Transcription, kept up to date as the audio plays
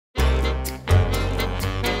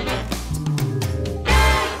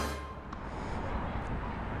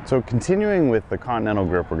So continuing with the Continental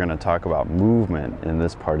grip, we're going to talk about movement in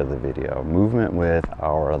this part of the video, movement with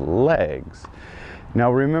our legs.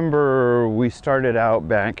 Now remember, we started out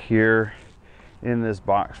back here in this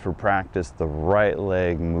box for practice. The right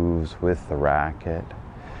leg moves with the racket.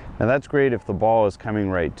 Now that's great if the ball is coming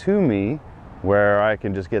right to me, where I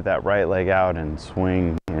can just get that right leg out and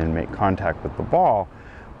swing and make contact with the ball.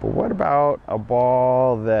 But what about a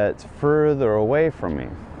ball that's further away from me?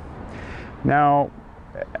 Now,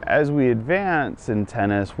 as we advance in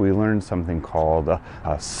tennis, we learn something called a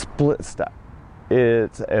split step.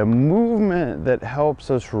 It's a movement that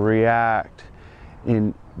helps us react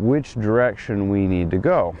in which direction we need to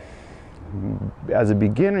go. As a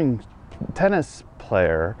beginning tennis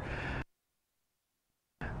player,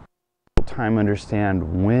 time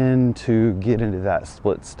understand when to get into that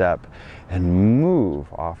split step and move.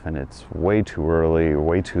 Often it's way too early or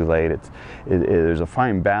way too late. There's a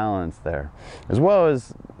fine balance there, as well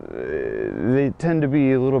as they tend to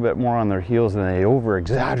be a little bit more on their heels and they over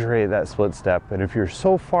exaggerate that split step, and if you're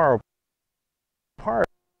so far apart,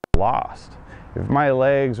 you're lost. If my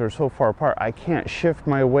legs are so far apart, I can't shift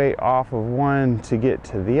my weight off of one to get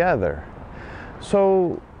to the other.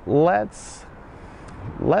 So let's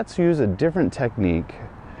use a different technique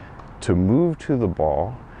to move to the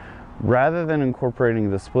ball. Rather than incorporating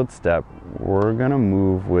the split step, we're going to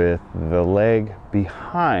move with the leg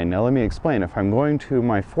behind. Now let me explain. If I'm going to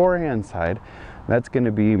my forehand side, that's going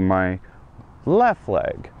to be my left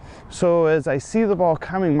leg. So as I see the ball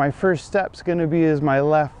coming, my first step's going to be as my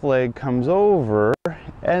left leg comes over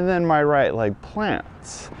and then my right leg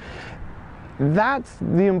plants. That's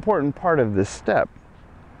the important part of this step.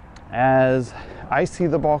 As I see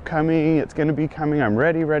the ball coming, it's going to be coming, I'm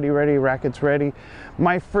ready, racket's ready.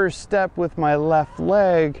 My first step with my left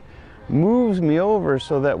leg moves me over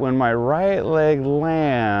so that when my right leg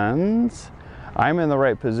lands, I'm in the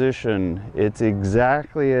right position. It's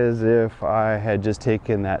exactly as if I had just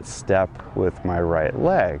taken that step with my right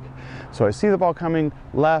leg. So I see the ball coming,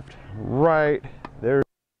 left, right, there's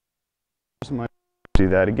my, do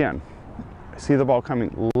that again. I see the ball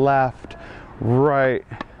coming, left, right,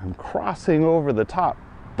 I'm crossing over the top,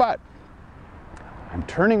 but I'm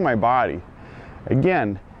turning my body.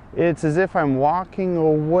 Again, it's as if I'm walking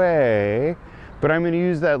away, but I'm going to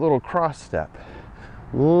use that little cross step.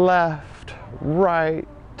 Left, right,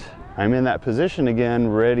 I'm in that position again,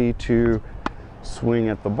 ready to swing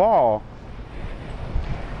at the ball.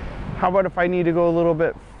 How about if I need to go a little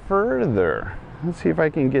bit further? Let's see if I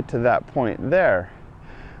can get to that point there.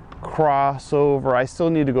 Crossover, I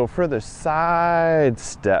still need to go further, side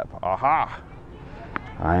step, aha!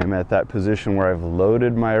 I am at that position where I've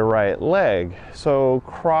loaded my right leg. So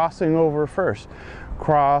crossing over first,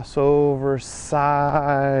 crossover,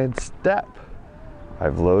 side step.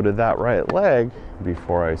 I've loaded that right leg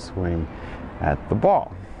before I swing at the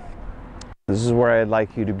ball. This is where I'd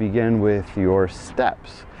like you to begin with your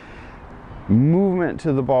steps. Movement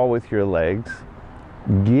to the ball with your legs,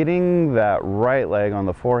 getting that right leg on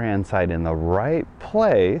the forehand side in the right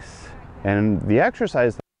place, and the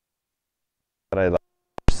exercise that I like,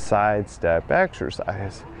 side step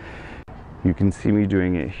exercise. You can see me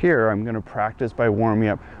doing it here. I'm going to practice by warming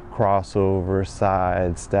up. Crossover,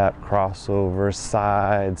 side step, crossover,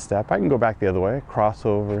 side step. I can go back the other way.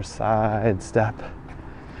 Crossover, side step.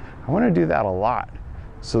 I want to do that a lot.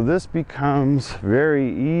 So this becomes very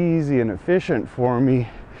easy and efficient for me,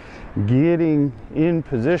 getting in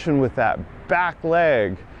position with that back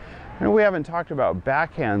leg. And we haven't talked about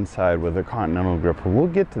backhand side with the Continental gripper. We'll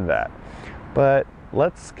get to that. But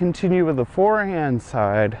let's continue with the forehand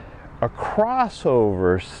side. A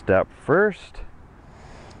crossover step first.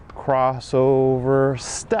 Crossover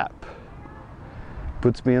step.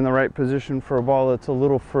 Puts me in the right position for a ball that's a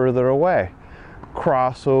little further away.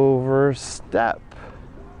 Crossover step.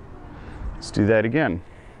 Let's do that again.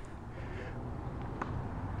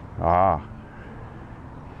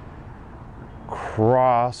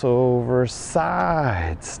 Crossover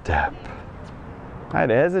side step. I had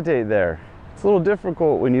to hesitate there. It's a little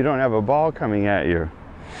difficult when you don't have a ball coming at you.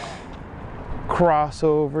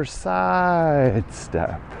 Crossover side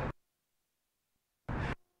step.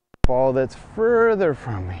 Ball that's further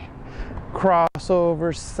from me.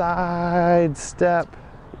 Crossover side step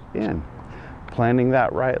in. Planting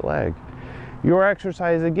that right leg. Your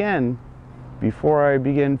exercise again, before I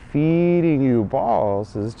begin feeding you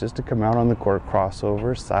balls, is just to come out on the court,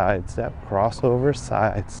 crossover, side step, crossover,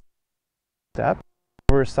 side step,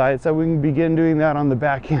 over side step. We can begin doing that on the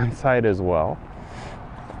backhand side as well.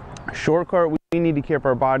 Short court, we need to keep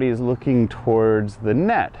our bodies looking towards the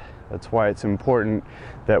net. That's why it's important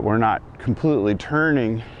that we're not completely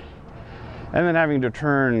turning And then having to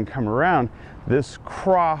turn and come around, this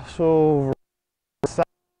crossover side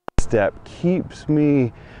step keeps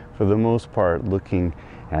me, for the most part, looking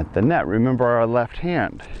at the net. Remember our left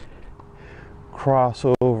hand.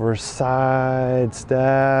 Crossover, side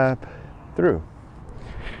step, through.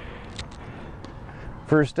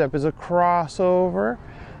 First step is a crossover,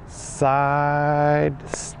 side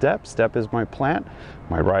step. Step is my plant.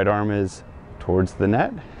 My right arm is towards the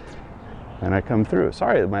net. And I come through.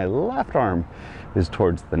 Sorry, my left arm is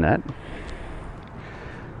towards the net.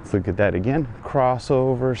 Let's look at that again.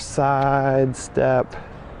 Crossover, side step.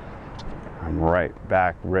 I'm right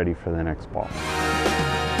back, ready for the next ball.